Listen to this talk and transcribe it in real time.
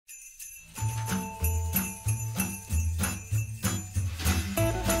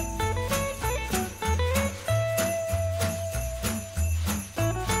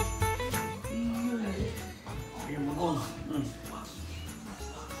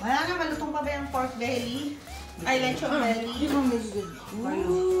Wala na, malutong pa ba yung pork belly? Ay, lechon belly.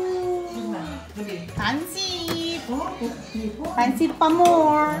 Pansit! Pansit pa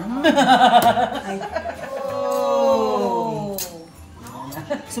more! Oh.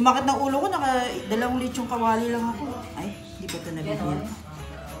 Sumakit ng ulo ko, dalawang lechong kawali lang ako. Ay, di ba ito nabibili?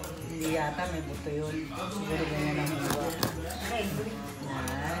 Hindi yata, may buto yun. Siguro ganyan ang buto.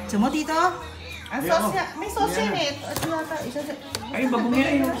 Sumo, tito? Ang sauce niya, may sauce yun eh. Ay, bagong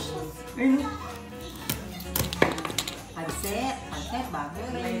yan. Ayun. Pansit, bago.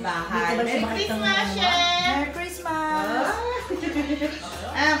 May bahay. Merry Christmas, Chef! Merry Christmas!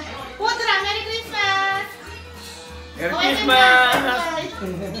 Pudra, Merry Christmas! Merry Christmas!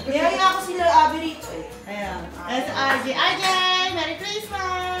 Niyaya ako sila Abby rito eh. Ayan. As RJ. RJ, Merry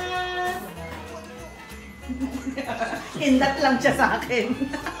Christmas! Kindat lang siya sa akin.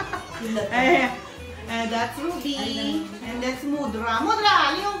 Ayan. And that's Ruby. And that's Mudra.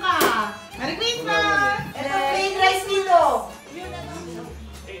 Mudra, liyong ka! Merry Christmas! And ang plain rice dito.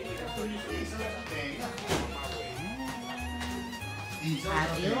 At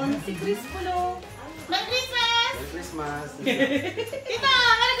yun, si Chris Pulo. Merry Christmas! Merry Christmas! Tita,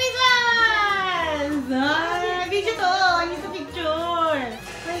 Merry Christmas! Ah, video to. I need a picture.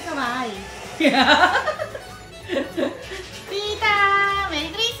 May kamay. Tita,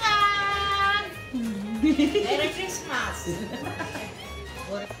 Merry Christmas! Merry Christmas!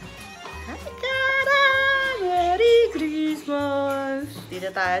 Hi, Cara! Merry Christmas!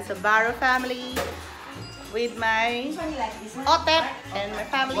 Dito tayo sa Barrow family with my Otep and my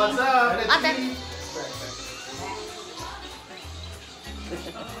family. What's up? Otep!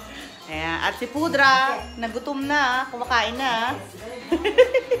 Ayan, at si Pudra, nagutom na, kumakain na.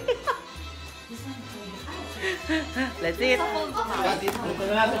 Let's eat.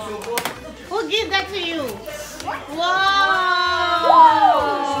 Who gave that to you? Wow!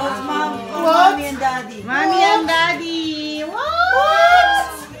 Mommy and Daddy. Mommy and Daddy.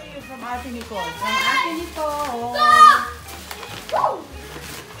 What? From Ate Nicole. From Ate Nicole.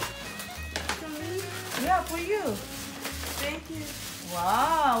 Yeah, for you. Thank you.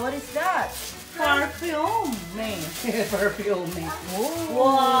 Wow, what is that? Perfume. Perfume. Oh.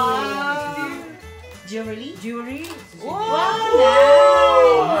 Wow. Jewelry? Jewelry. Wow.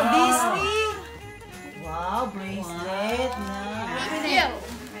 Wow. Disney. Wow, bracelet. Nice.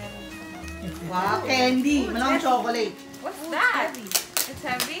 Wow, candy. Malang chocolate. What's that? It's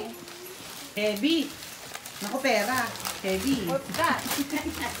heavy? Heavy. Naku, pera. Heavy. What's that?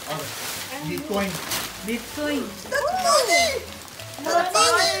 Bitcoin. Bitcoin. That's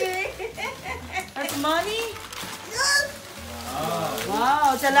money. That's money?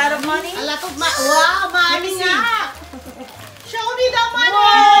 Wow, it's a lot of money. A lot of wow, money nga. Show me the money.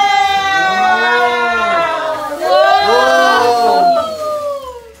 Wow!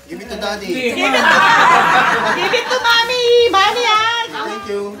 Give it to Daddy. Give it to mommy. Mommy, ah. Thank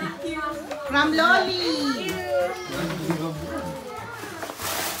you. From Loli.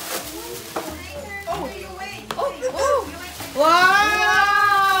 Wow!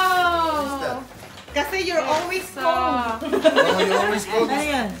 Kasi you're always cold. Oh, you always go. Ano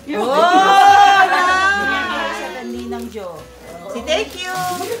yan? Oh, Nice! Sa Ninang Jo. Si thank you.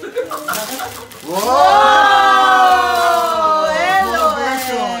 Wow! Hello,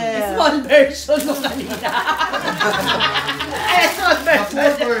 small version mo kanina. Small version.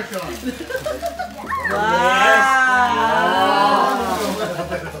 Full version. Wow!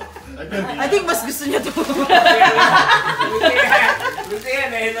 I think mas gusto niya ito. Buti yan,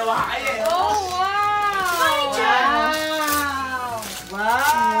 nahinawa kayo. Oh, wow!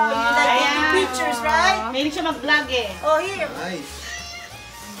 Wow! You like taking pictures, right? Mahilig siya mag-vlog eh. Oh, here. Nice.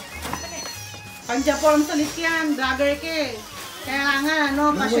 Pang-Japon sulit yan, vlogger ka eh. Kailangan,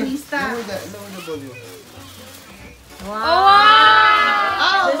 ano, fashionista. Lower the volume. Wow!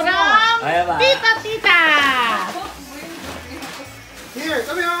 Oh, from Ayan ba? Tita! Here,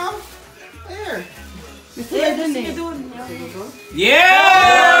 come here, Mom. Here. Gusto niya dun eh.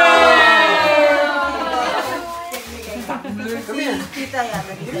 Come here. Tita yan.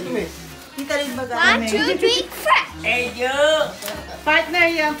 Give it to me. Tita rin baga. 1, 2, 3, fresh! Thank you! Partner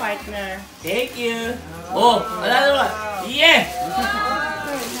yan, partner. Thank you! Oh, wala na ba? Yeah!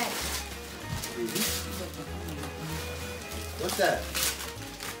 What's that?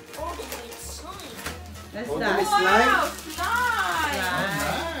 That's Oh, that. the slime? Wow, slime!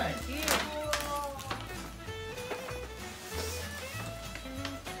 Nice.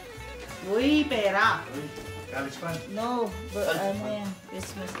 Uy, pera. College fund. No, but ano yan?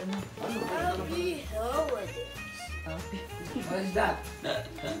 Christmas ano? Ano? What is that?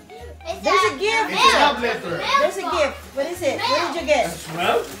 There's a gift. It's a love letter. There's a gift. What is it? What did you get?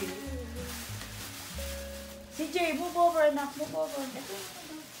 Smell? CJ, move over, anak. Move over.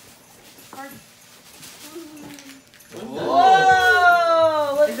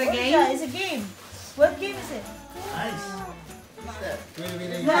 Whoa! What, It's a what is game? that? It's a game. What game is it? Nice. What's that?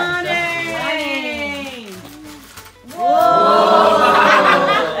 Money! Whoa!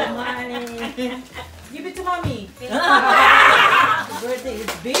 Money! Give it to mommy. Birthday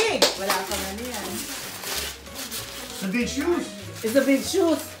is big. Wala ka man yan. The big shoes. It's a big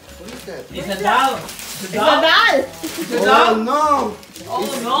shoes. What is that? It's a doll. It's a doll. It's a doll. no! Oh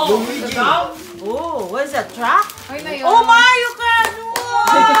no! It's a doll. Oh, what is that? Truck? Ay, na yun. Oh, Mario Kart!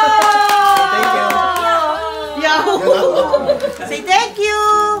 Thank you. Yahoo! Say thank you!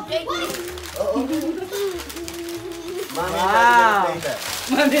 Wow.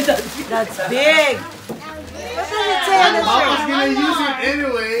 That's big. What does it say on the Papa's shirt? gonna use it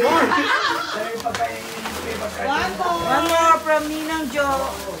anyway. One more from Ninang Jo.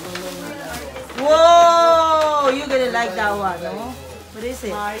 Whoa! You're gonna like that one, no? What is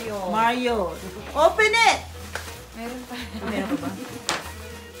it? Mario. Open it! Meron pa. Meron ka ba?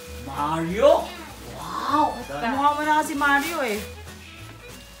 Mario? Mukha mo na kasi Mario eh.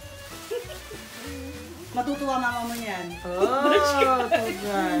 Matutuwa mama mo niyan. Oh, gosh.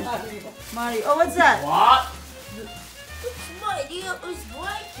 Mario. Oh, what's that? What?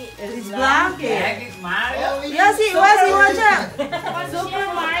 It's blanket. Heck is Mario? Yes, it was. Watch out. Super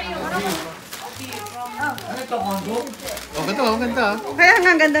Mario. Ano ito, Kondo? Oh, ganda, oh, ganda. Kaya nga,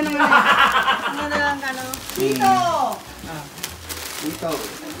 ang ganda naman eh. Ang ganda lang ano. Tito! Dito.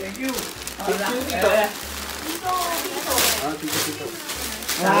 Thank you. Ah, dito.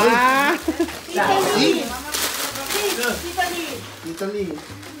 Ah! See? Tita Lee. Tito Lee.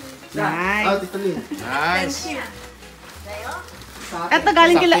 Nice. Ah, Tito Lee. Nice. Ito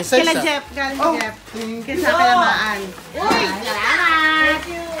galing kila Sakto, Jeff. Galing Oh, kila Jeff. thank Kisa kalamaan. Uy, salamat. Thank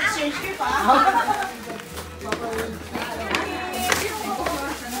you. Exchange gift ah.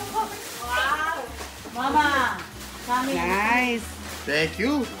 Mama, kami. Nice. Thank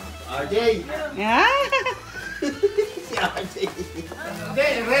you. RJ. Yeah. Si RJ. Hindi,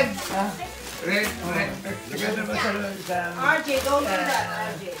 red. Red. Lagyan naman sa RJ, don't do that,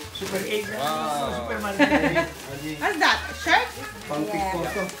 RJ. Super 8. Wow. Super Mario. What's that? Shirt? Pang pick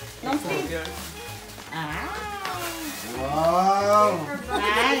photo. Long sleeve? Ah. Wow.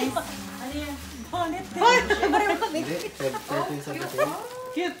 Nice. Ano yan? Bonnet. Hindi, 1378.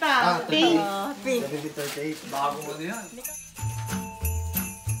 Cute Ah, ah. Pink. 1738. Bago mo na yan.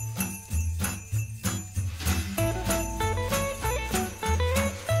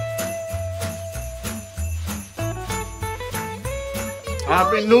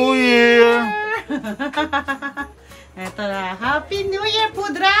 Happy New Year! Ito na. Happy New Year,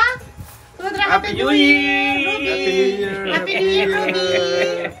 Pudra! Pudra, Happy New Year! Ruby! Happy New Year! Happy New Year, Ruby!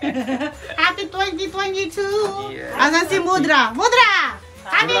 Happy 2022! Asan si Mudra? Mudra!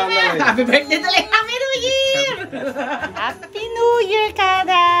 Happy New Year! Happy birthday tuloy! Happy New Year! Happy New Year,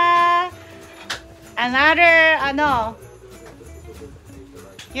 Kada! Another,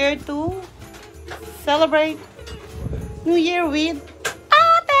 year 2. Celebrate New Year with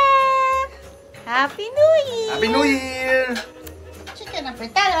Otep! Happy New Year! Happy New Year! Chicken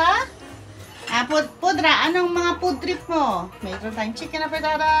apretada. Pudra, anong mga food trip mo? Mayroon tayong chicken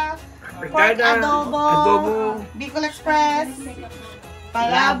apretada, pork adobo, Bicol Express,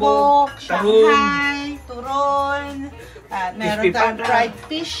 palabok, Shanghai, turon, at meron Crispy tayong pata. fried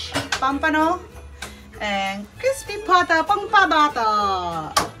fish, pampano, and crispy pata, pangpabata.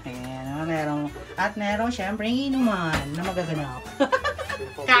 Ayan, meron syempre inuman na magaganap.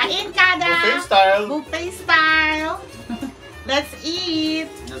 Kain kada! Buffet style. Buffet style. Let's eat.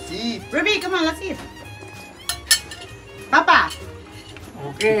 Let's eat. Ruby, come on, let's eat. Papa,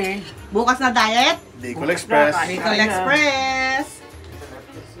 Okay. bukas na diet. Bicol Express. Bicol Express.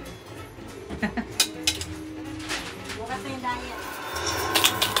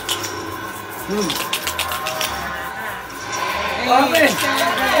 Okay.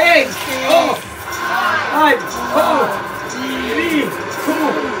 8, 4, 5, 4, 3, 2,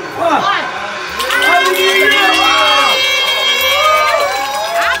 1. Happy New Year!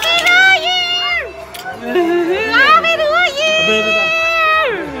 Happy New Year! Happy New Year!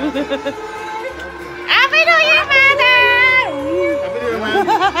 Happy New Year, Mother!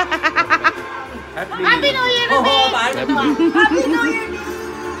 Happy New Year, Ruby! Happy New Year!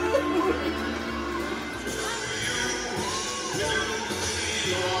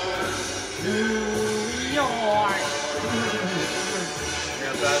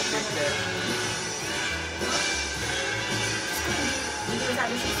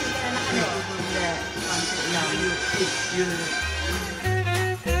 Hindi. Konti lang.